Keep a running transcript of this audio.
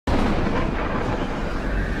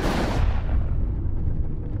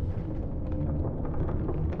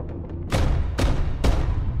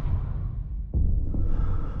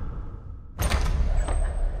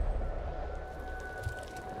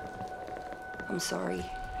I'm sorry.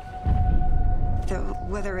 The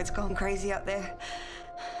weather has gone crazy out there.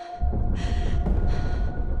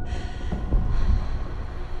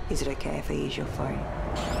 Is it okay if I use your phone?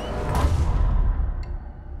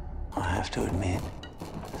 I have to admit,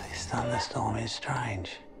 this thunderstorm is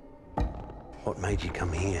strange. What made you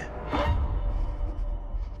come here?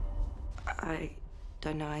 I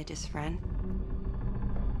don't know, I just ran.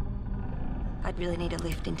 I'd really need a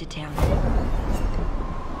lift into town.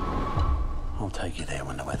 I'll take you there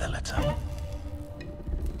when the weather lets up.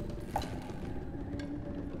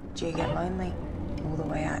 Do you get lonely all the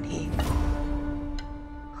way out here?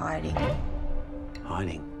 Hiding.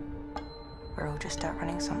 Hiding? We're all just out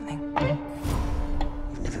running something.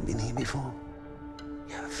 You've never been here before?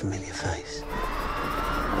 You have a familiar face.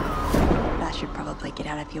 That should probably get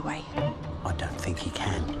out of your way. I don't think he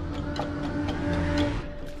can.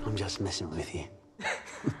 I'm just messing with you.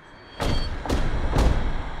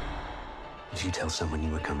 Did you tell someone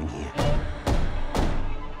you were coming here?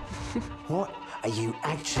 What are you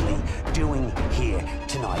actually doing here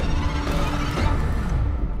tonight?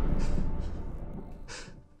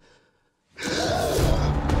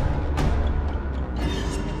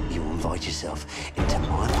 You invite yourself into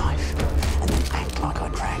my life and then act like I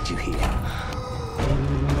dragged you here.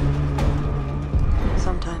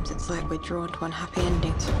 Sometimes it's like we're drawn to unhappy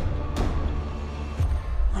endings.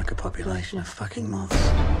 Like a population of fucking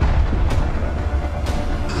moths.